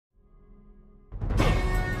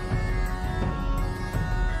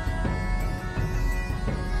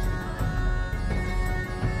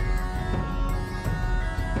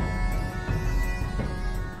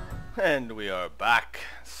And we are back.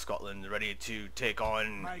 Scotland ready to take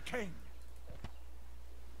on My king.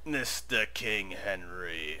 Mr. King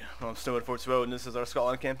Henry. I'm Snowwood 4.4 and this is our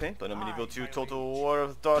Scotland campaign. Playing Medieval 2 Total War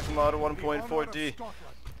of Darthmod 1.4D.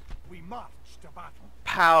 We march to battle.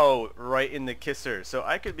 Pow! Right in the kisser. So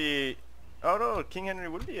I could be... Oh no, King Henry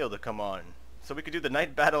would be able to come on. So we could do the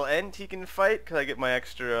night battle and he can fight. Cause I get my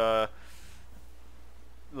extra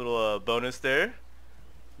little bonus there.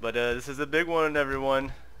 But this is a big one,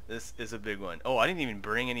 everyone. This is a big one. Oh, I didn't even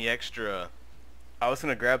bring any extra. I was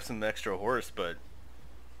gonna grab some extra horse, but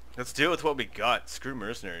let's deal with what we got. Screw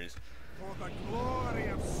mercenaries. For the glory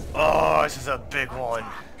of Oh, this is a big one.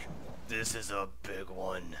 This is a big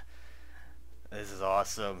one. This is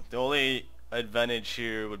awesome. The only advantage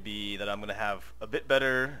here would be that I'm gonna have a bit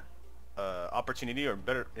better opportunity, or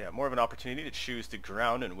better, yeah, more of an opportunity to choose the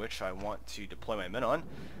ground in which I want to deploy my men on.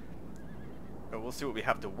 But we'll see what we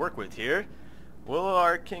have to work with here. Will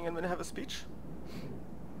our king and men have a speech?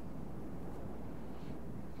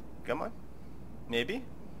 Come on. Maybe.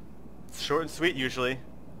 It's short and sweet usually.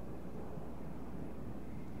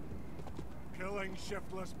 killing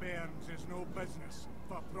shiftless bairns is no business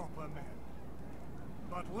for proper men.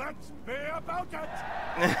 But let's be about it!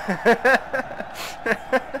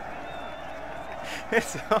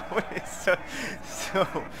 It's always so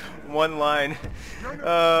one line.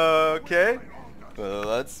 Okay. Well,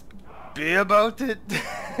 let's be about it.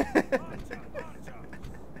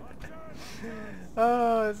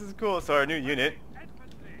 Oh, this is cool. So our new unit.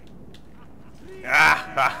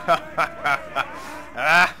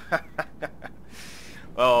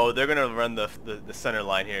 Oh, they're gonna run the center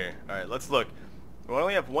line here. All right, let's look. We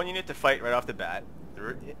only have one unit to fight right off the bat.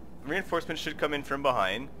 The reinforcements should come in from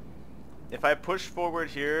behind. If I push forward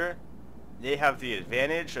here, they have the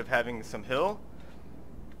advantage of having some hill.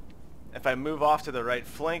 If I move off to the right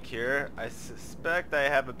flank here, I suspect I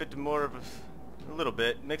have a bit more of a little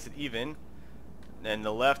bit, makes it even. And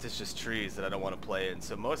the left is just trees that I don't want to play in,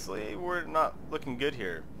 so mostly we're not looking good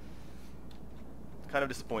here. Kind of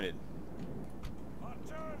disappointed.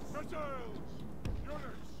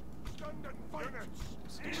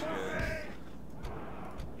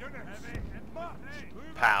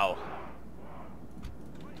 Pow.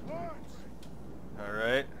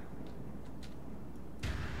 Alright.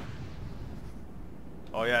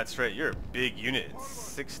 Oh yeah, that's right, you're a big unit.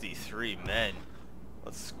 63 men.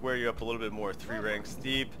 Let's square you up a little bit more. 3 ranks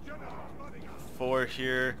deep. 4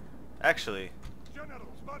 here. Actually,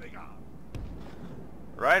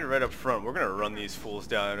 right up front. We're gonna run these fools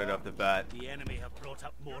down right off the bat. The enemy have brought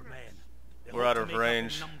up more men. We're out of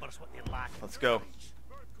range. Let's go.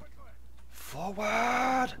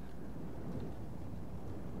 Forward!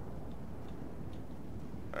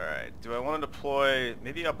 Alright, do I want to deploy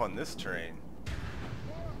maybe up on this terrain?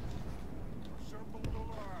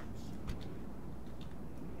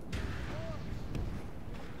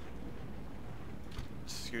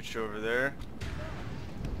 Scooch over there.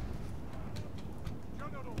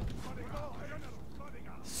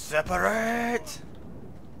 Separate!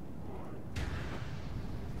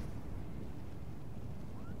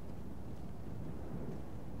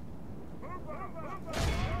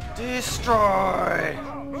 Destroy!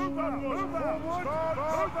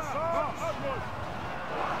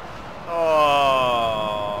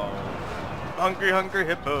 Oh, hungry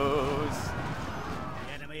hippos.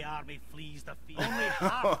 The enemy army flees the field. Only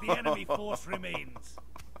half the enemy force remains.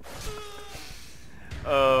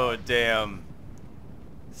 Oh, damn.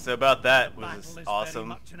 So about that was awesome.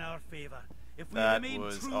 Very much in our favor. If we That remain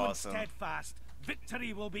was true awesome. and steadfast,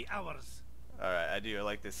 victory will be ours. Alright, I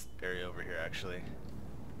like this area over here actually.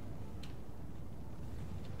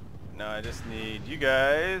 Now I just need you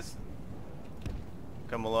guys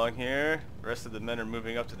come along here. The rest of the men are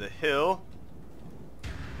moving up to the hill.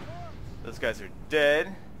 Those guys are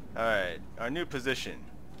dead. Alright, our new position.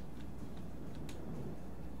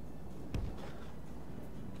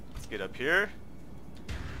 Let's get up here.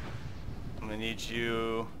 I'm gonna need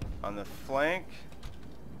you on the flank.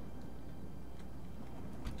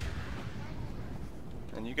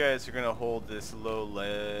 And you guys are gonna hold this low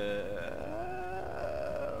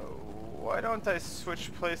why don't I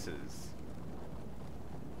switch places?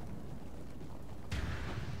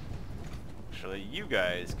 Actually, you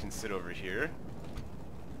guys can sit over here.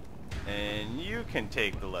 And you can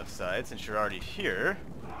take the left side since you're already here.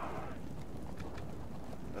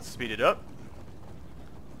 Let's speed it up.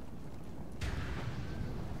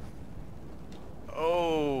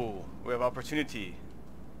 Oh, we have opportunity.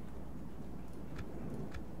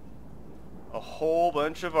 A whole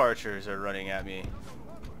bunch of archers are running at me.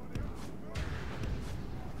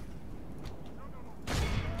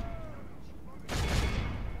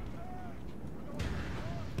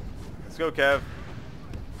 Let's go, Kev.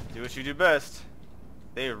 Do what you do best.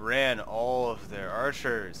 They ran all of their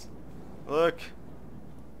archers. Look.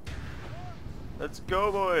 Let's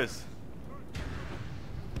go, boys.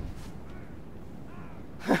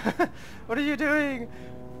 What are you doing?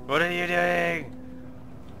 What are you doing?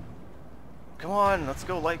 Come on, let's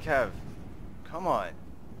go, light Cav. Come on.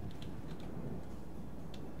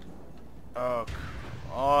 Oh,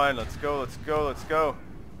 come on. Let's go, let's go, let's go.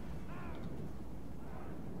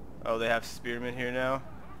 Oh, they have spearmen here now.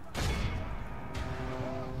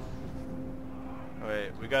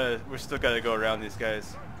 Wait, we still gotta go around these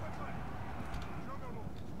guys.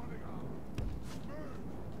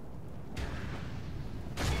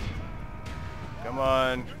 Come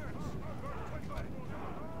on.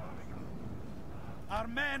 Our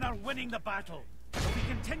men are winning the battle. If we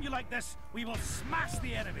continue like this, we will smash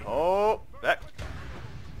the enemy. Oh, that.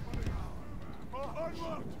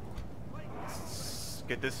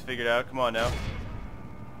 Get this figured out. Come on now.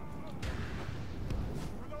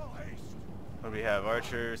 What do we have?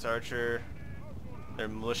 Archers, archer. Their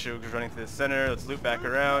militia is running to the center. Let's loop back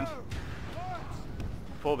around.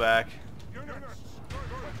 Pull back.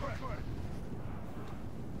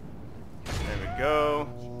 There we go.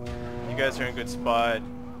 You guys are in a good spot.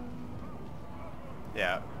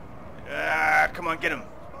 Yeah. Ah, come on, get him.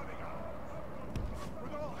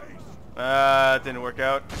 Ah, it didn't work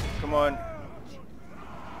out. Come on.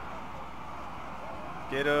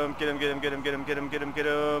 Get him, get him, get him, get him, get him, get him, get him, get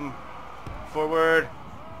him. Forward.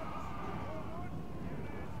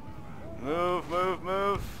 Move, move,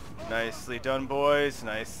 move. Nicely done, boys.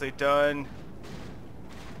 Nicely done.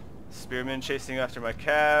 Spearmen chasing after my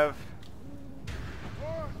cav.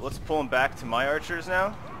 Let's pull them back to my archers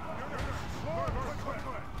now.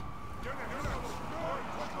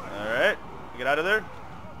 Alright, get out of there.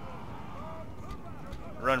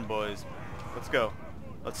 Run, boys. Let's go.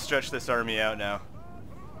 Let's stretch this army out now.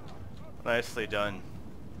 Nicely done.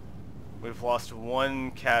 We've lost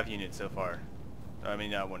one cav unit so far. I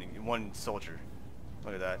mean, not one soldier.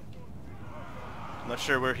 Look at that. I'm not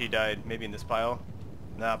sure where he died. Maybe in this pile.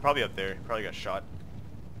 Nah, probably up there. Probably got shot.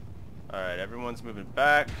 Alright, everyone's moving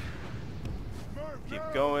back.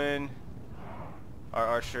 Keep going. Our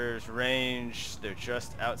archers' range, they're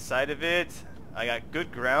just outside of it. I got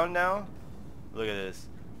good ground now. Look at this.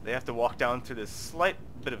 They have to walk down through this slight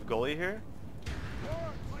bit of gully here.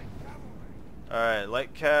 Alright,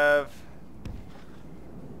 light cav.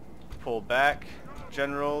 Pull back.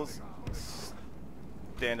 Generals.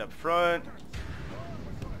 Stand up front.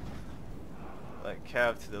 Light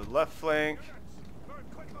cav to the left flank.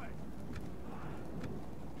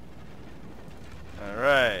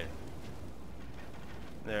 Alright.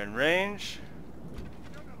 They're in range.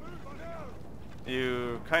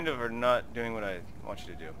 You kind of are not doing what I want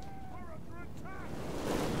you to do.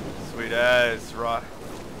 Sweet as rock.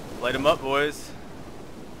 Light them up, boys.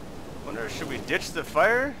 Wonder, should we ditch the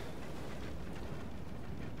fire?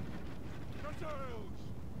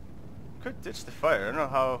 Could ditch the fire. I don't know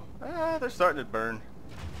how. Ah, they're starting to burn.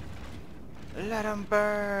 Let them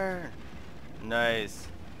burn. Nice.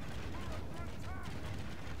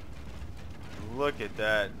 Look at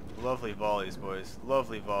that. Lovely volleys, boys.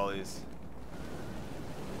 Lovely volleys.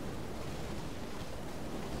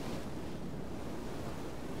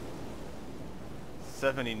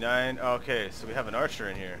 $79. Okay, so we have an archer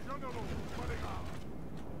in here.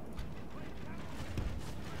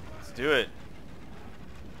 Let's do it.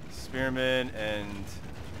 Spearmen and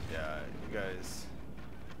yeah, you guys.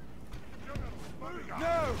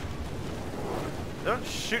 No! Don't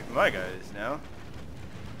shoot my guys now.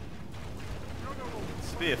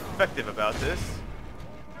 Let's be effective about this.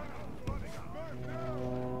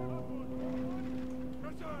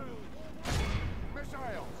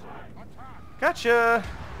 Gotcha!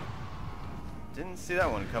 Didn't see that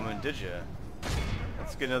one coming, did ya?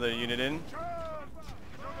 Let's get another unit in.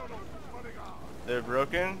 They're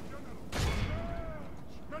broken.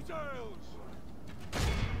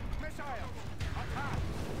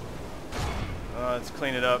 Let's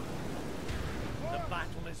clean it up. The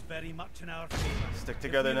battle is very much in our favor. Stick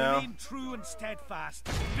together if we now. remain true and steadfast,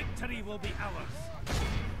 victory will be ours.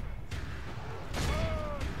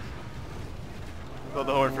 Build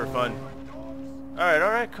the horde for fun.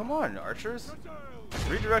 Alright, come on, archers.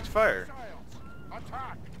 Redirect fire.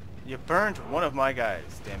 You burned one of my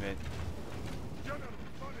guys, damn it.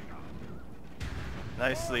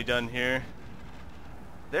 Nicely done here.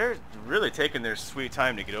 They're really taking their sweet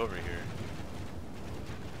time to get over here.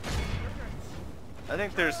 I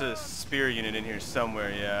think there's a spear unit in here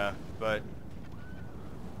somewhere, yeah, but...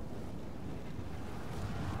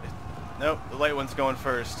 Nope, the light one's going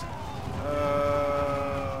first.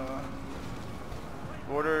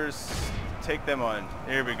 orders. Take them on.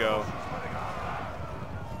 Here we go.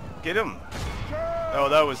 Get him. Oh,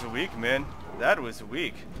 that was weak, man. That was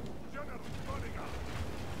weak.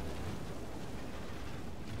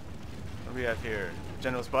 What do we have here?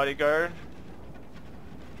 General's bodyguard.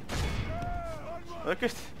 Look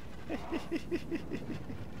at...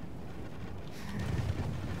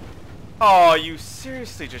 Oh, you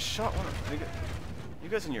seriously just shot one of... You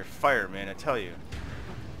guys in your fire, man, I tell you.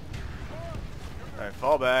 Alright,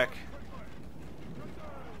 fall back.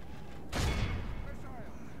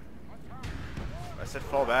 I said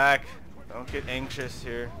fall back. Don't get anxious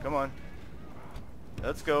here. Come on.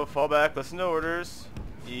 Let's go. Fall back. Listen to orders.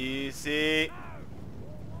 Easy.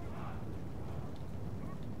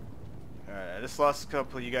 Alright, I just lost a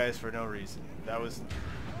couple of you guys for no reason. That was...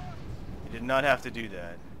 You did not have to do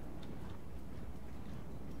that.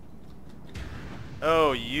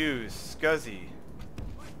 Oh, you scuzzy.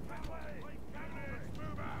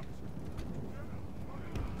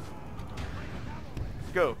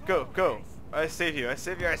 Go, go, go. I save you, I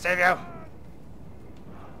save you, I save you.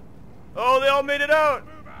 Oh, they all made it out.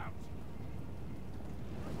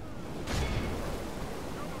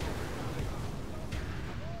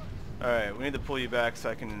 Alright, we need to pull you back so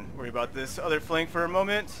I can worry about this other flank for a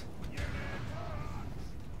moment.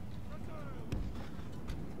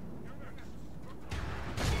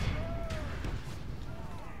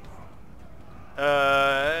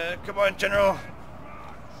 Come on, General.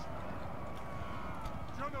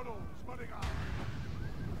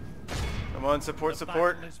 Come on, support,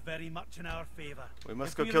 support. The battle is very much in our favor. We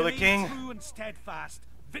must If go we kill the remain king. True and steadfast,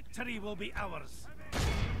 victory will be ours.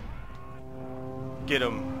 Get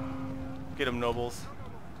him. Get him, nobles.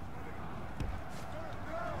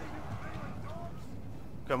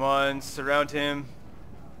 Come on, surround him.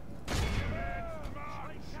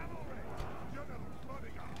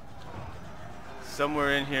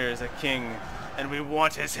 Somewhere in here is a king, and we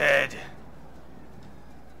want his head.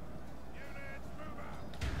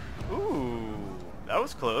 Ooh, that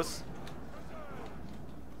was close.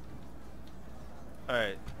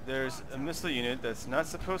 Alright, there's a missile unit that's not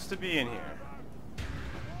supposed to be in here.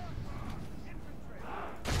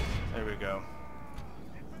 There we go.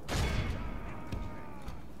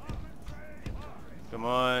 Come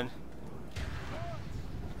on.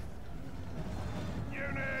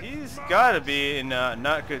 He's gotta be in a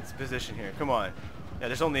not good position here. Come on. Yeah,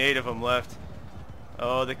 there's only 8 of them left.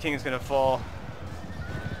 Oh, the king's gonna fall.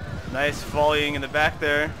 Nice volleying in the back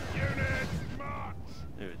there.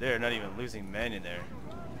 Dude, they're not even losing men in there.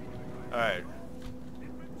 Alright.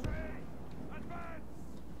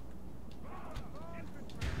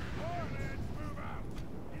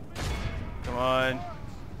 Come on.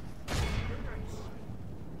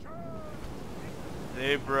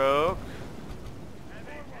 They broke.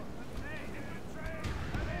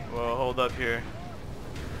 Well, hold up here.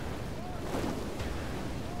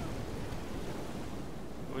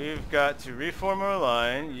 We've got to reform our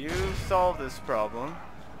line. You solve this problem.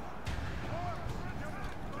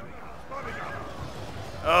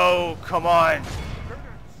 Oh, come on.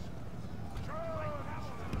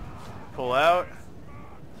 Pull out.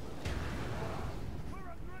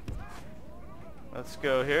 Let's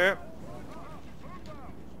go here.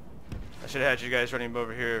 I should have had you guys running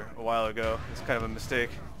over here a while ago. It's kind of a mistake.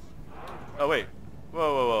 Oh, wait. Whoa,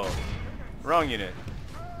 whoa, whoa. Wrong unit.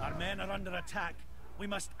 Our men are under attack. We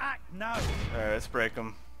must act now. Alright, let's break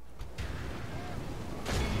them.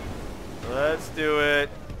 Let's do it.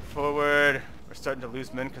 Forward. We're starting to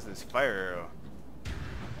lose men because of this fire arrow.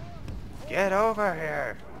 Get over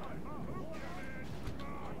here.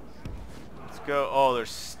 Let's go. Oh, they're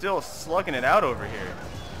still slugging it out over here.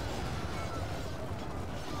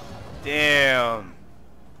 Damn.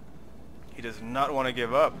 He does not want to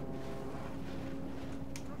give up.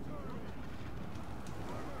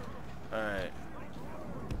 Alright.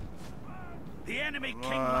 The enemy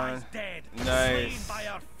king lies dead, Nice. slain by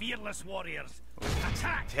our fearless warriors.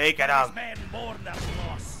 Attack! Take it and up. his men mourn their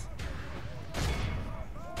loss.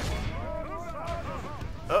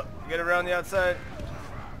 Oh, get around the outside.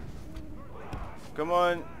 Come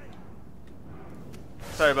on.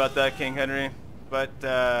 Sorry about that, King Henry. But,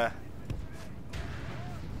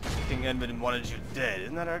 King Edmund wanted you dead.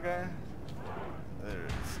 Isn't that our guy?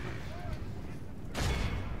 Let's see.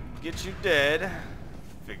 Get you dead.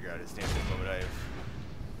 Figure out his name at the moment. I've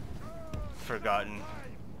forgotten.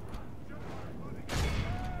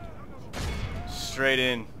 Straight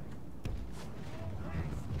in.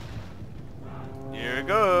 Here it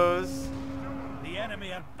goes. The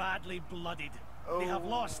enemy are badly blooded. They have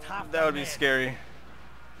lost half That their would be men. scary.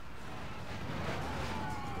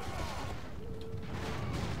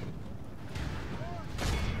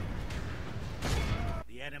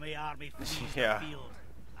 enemy army flees Yeah. the field.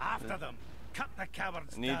 After them. Cut the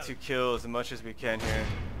cowards Need down. to kill as much as we can here.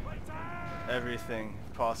 Everything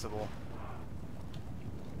possible.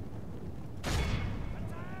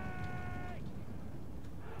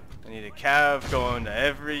 I need a cav going to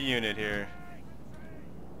every unit here.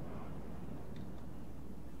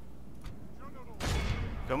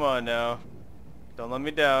 Come on now. Don't let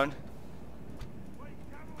me down.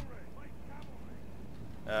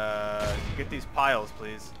 Get these piles,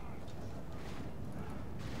 please.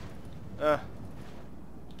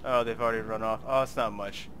 Oh, they've already run off. Oh, it's not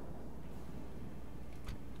much.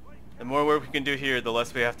 The more work we can do here, the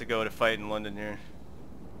less we have to go to fight in London here.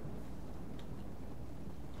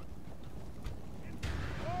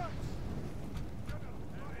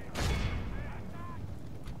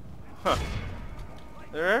 Huh.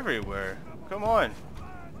 They're everywhere. Come on.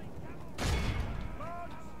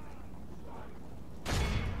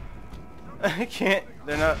 I can't.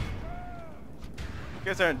 They're not. You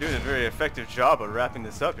guys aren't doing a very effective job of wrapping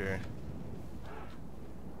this up here.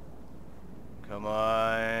 Come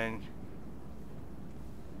on.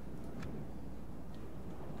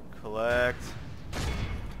 Collect.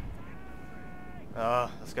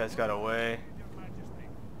 Oh, this guy's got away.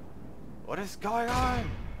 What is going on?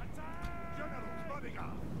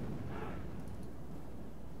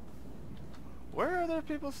 Where are there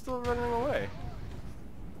people still running away?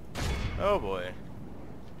 Oh boy.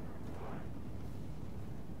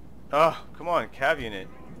 Oh, come on, cav unit.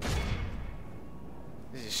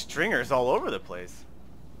 These stringers all over the place.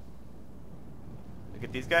 Look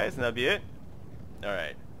at these guys and that'll be it?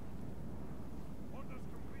 Alright.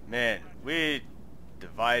 Man, we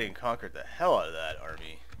divide and conquered the hell out of that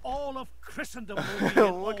army. All of Christendom will be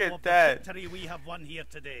in Look awe at of that. the victory we have won here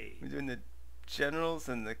today. We're doing the generals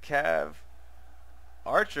and the cav.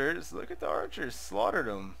 Archers, look at the archers, slaughtered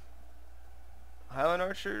them. Highland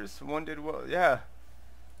archers, one did well, yeah.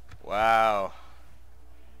 Wow.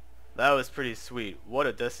 That was pretty sweet. What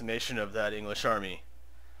a decimation of that English army.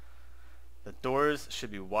 The doors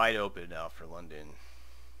should be wide open now for London.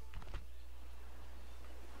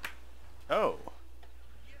 Oh.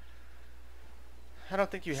 I don't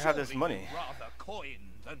think you have this money. Rather coin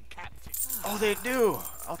than captive. Oh, they do.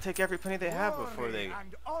 I'll take every penny they have before they...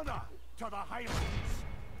 And honor to the Highlands.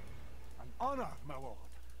 An honor, my lord.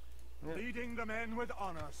 Yeah. Leading the men with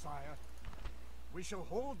honor, sire. We shall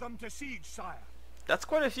hold them to siege, sire. That's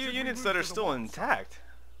quite a few Should we units move that to are the still wall, intact.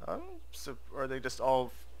 So are they just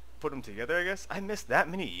all put them together, I guess? I missed that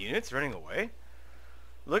many units running away?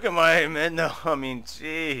 Look at my men, though. I mean,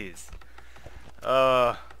 jeez.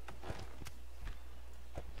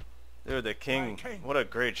 Dude, the king. What a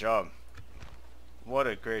great job. What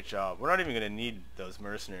a great job. We're not even going to need those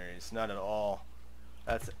mercenaries. Not at all.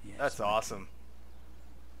 That's awesome.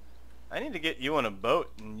 I need to get you on a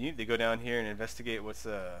boat, and you need to go down here and investigate what's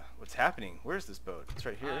happening. Where's this boat? It's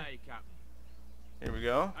right here. Aye, Captain. Here we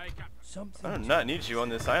go. Aye, Captain. I do not need you on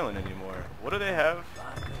this island anymore. What do they have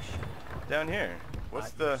down here?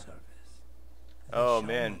 What's the... Oh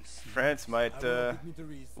man, France might ooh.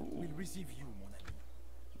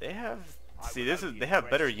 They have... See, they have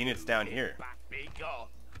better units down here. Be gone.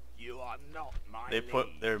 You are not my They put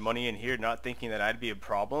their money in here not thinking that I'd be a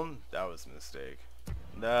problem. That was a mistake.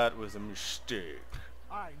 That was a mistake.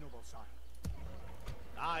 Aye, noble sire.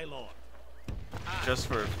 Aye, lord. Just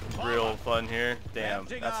for real fun here. Damn,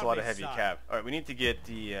 Mounting that's a lot of army, heavy sire. cap. Alright, we need to get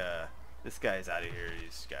the, this guy's out of here,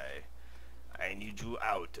 this guy. I need you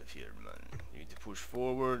out of here, man. You need to push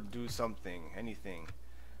forward, do something, anything.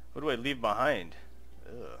 What do I leave behind?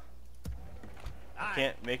 Ugh. I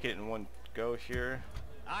can't make it in one go here.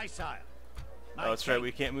 Aye, sire. Oh, that's right,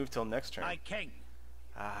 we can't move till next turn. My king.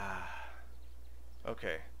 Ah.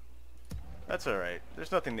 Okay. That's alright.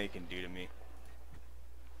 There's nothing they can do to me.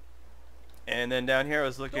 And then down here I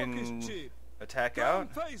was looking... Attack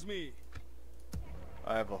out. Me.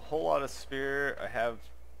 I have a whole lot of spear. I have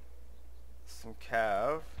some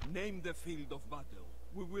cav. Name the field of battle.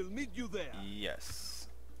 We will meet you there. Yes.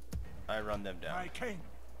 I run them down. My king.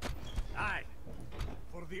 Aye.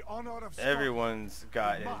 For the honor of Scotland. Everyone's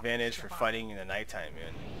got an advantage for fighting in the nighttime,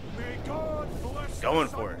 man. May God bless Going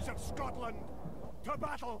the for it. sons of Scotland. To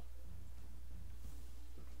battle.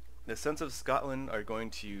 The Sons of Scotland are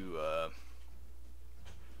going to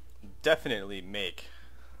definitely make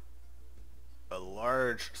a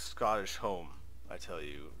large Scottish home, I tell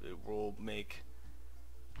you. It will make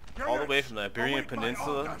all the way from the Iberian Await my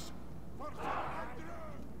Peninsula orders.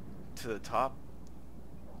 to the top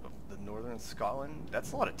of the northern Scotland.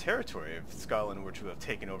 That's a lot of territory if Scotland were to have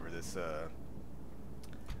taken over this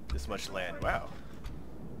this much land. Wow.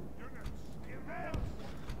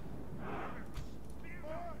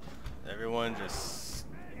 Everyone just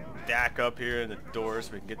stack up here in the door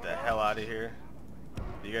so we can get the hell out of here.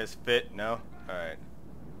 Do you guys fit? No? Alright.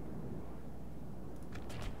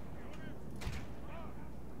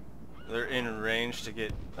 They're in range to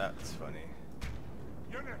get... That's funny.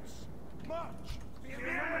 Units, march!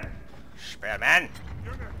 Spearman!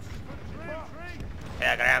 Units, march!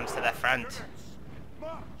 Pilgrims to the front! Units,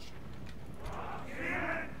 march!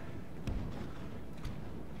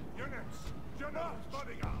 Units, units,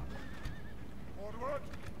 bodyguard! Forward!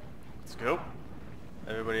 Let's go.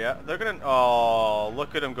 Everybody out. They're gonna... Oh,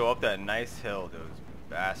 look at them go up that nice hill, those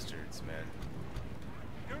bastards, man.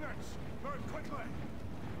 Units, move quickly!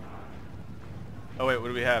 Oh wait, what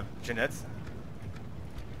do we have? Jeanettes?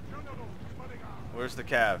 Generals, bodyguard! Where's the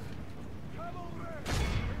cav? Cavalry!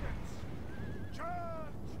 Units, charge!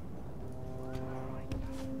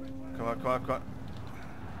 Come on, come on, come on.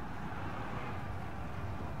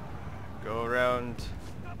 Go around.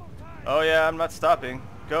 Oh yeah, I'm not stopping.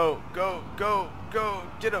 Go, go, go, go.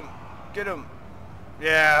 Get him. Get him.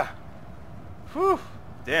 Yeah. Whew.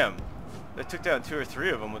 Damn. They took down 2 or 3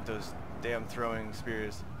 of them with those damn throwing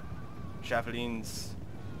spears. Javelins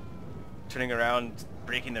turning around,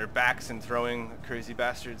 breaking their backs and throwing, crazy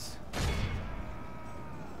bastards.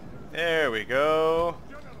 There we go.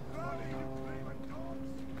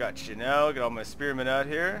 Got you now. Got all my spearmen out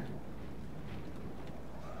here.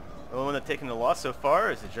 The only one that's taken the loss so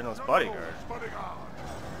far is the general's bodyguard.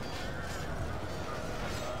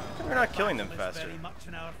 We're not killing them faster. Very much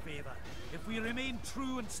in our favor. If we remain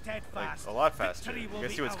true and Like, steadfast, a lot faster. victory You will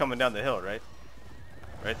guys be see what's ours. coming down the hill, right?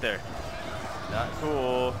 Right there. Not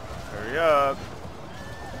cool. Hurry up.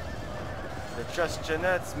 They're just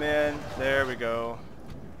Jeanettes, man. There we go.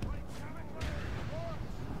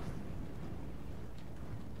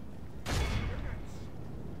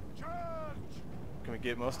 Can we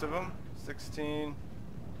get most of them? 16.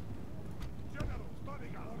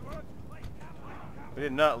 We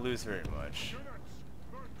did not lose very much.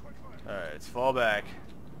 Alright, let's fall back.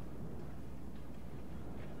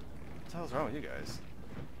 What the hell's wrong with you guys?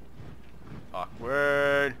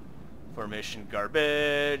 Awkward. Formation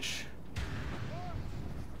garbage.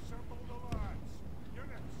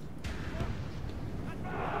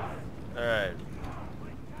 Alright.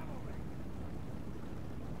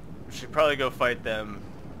 We should probably go fight them.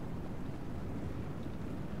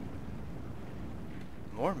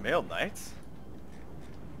 More mailed knights?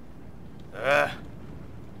 Ugh.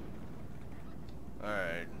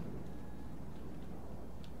 Alright.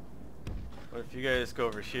 What if you guys go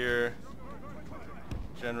over here?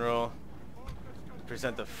 General.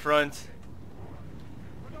 Present the front.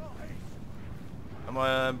 Come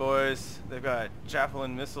on, boys. They've got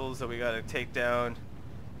javelin missiles that we gotta take down.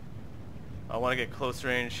 I want to get close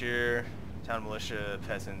range here. Town militia,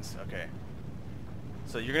 peasants. Okay.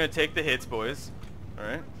 So you're gonna take the hits, boys.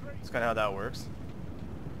 Alright? That's kind of how that works.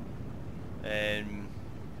 And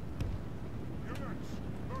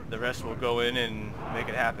the rest will go in and make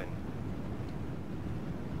it happen.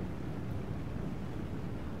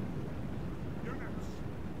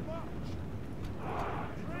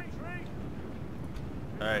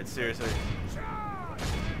 Alright, seriously.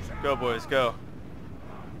 Go, boys, go.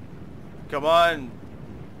 Come on.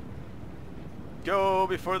 Go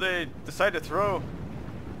before they decide to throw.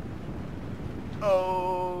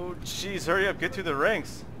 Oh, jeez, hurry up, get through the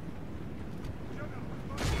ranks.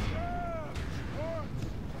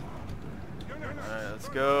 Alright, let's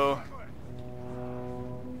go.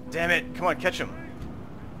 Damn it, come on, catch him.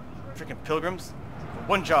 Freaking pilgrims.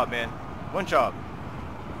 One job, man. One job.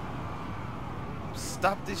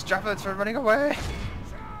 Stop these javelins from running away.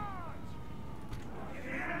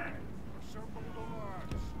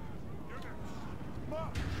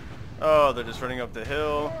 Oh, they're just running up the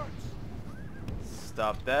hill.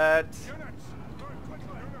 Stop that.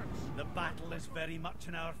 The battle is very much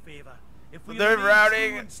in our favor. If we They're remain routing.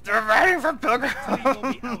 true and They're routing from victory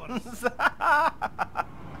will be pilgrims. ours.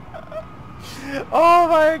 Oh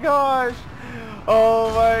my gosh.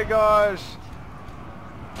 Oh my gosh.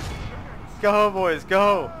 Go, boys,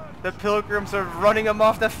 go. The pilgrims are running them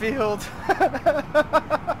off the field.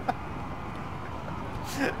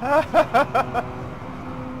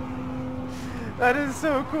 That is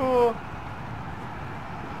so cool.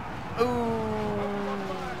 Ooh.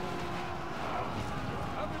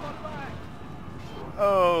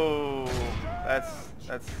 Oh, that's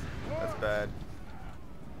bad.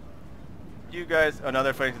 You guys,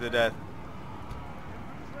 another fighting to the death.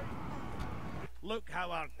 Look how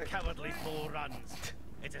our cowardly foe runs.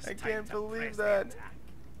 It is I time can't to believe press the that. attack.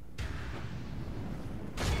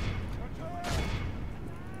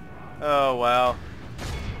 Oh wow.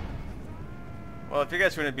 Well, if you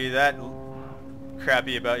guys are going to be that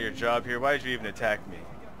crappy about your job here, why did you even attack me?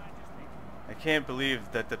 I can't believe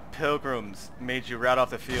that the pilgrims made you rat off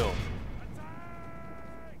the field.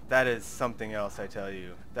 That is something else, I tell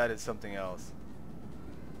you. That is something else.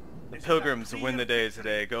 The pilgrims win the day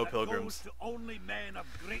today. Go pilgrims. Only men of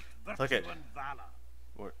great Look at. virtue and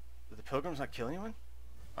valor. Did the pilgrims not kill anyone?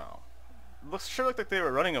 Oh. Sure looked like they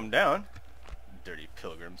were running them down. Dirty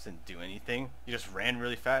pilgrims didn't do anything. You just ran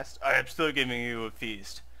really fast. I am still giving you a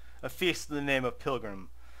feast. A feast in the name of pilgrim.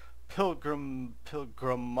 Pilgrimania.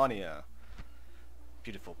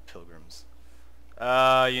 Beautiful pilgrims.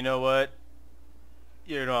 You know what?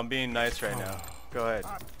 You know, I'm being nice right now. Go ahead.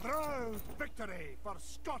 A proud victory for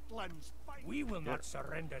Scotland's fight. We will not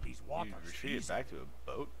surrender these waters. You retreated back to a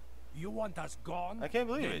boat? You want us gone? I can't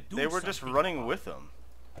believe Then it. do They were just something running about with them.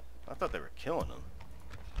 I thought they were killing them.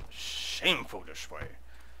 Shameful this way.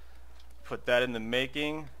 Put that in the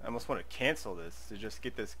making. I almost want to cancel this to just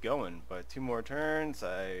get this going, but 2 more turns.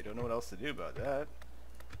 I don't know what else to do about that.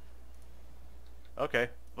 Okay,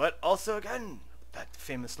 but also again, that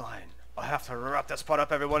famous line. I have to wrap this part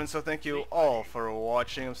up, everyone, and so thank you all for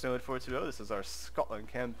watching. I'm Ep24D. This is our Scotland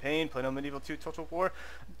campaign, playing on Medieval 2 Total War,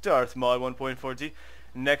 Darthmod 1.4D.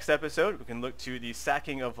 Next episode, we can look to the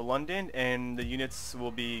sacking of London, and the units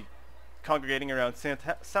will be congregating around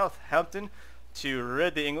Southampton to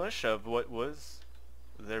rid the English of what was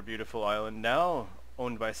their beautiful island, now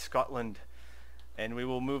owned by Scotland. And we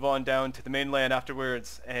will move on down to the mainland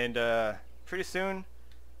afterwards, and pretty soon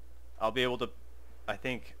I'll be able to, I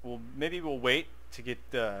think, maybe we'll wait to get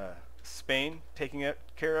Spain taken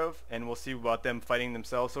care of, and we'll see about them fighting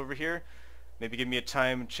themselves over here. Maybe give me a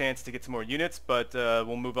chance to get some more units, but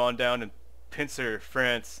we'll move on down and pincer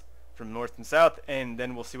France from north and south, and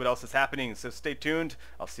then we'll see what else is happening. So stay tuned.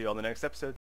 I'll see you all in the next episode.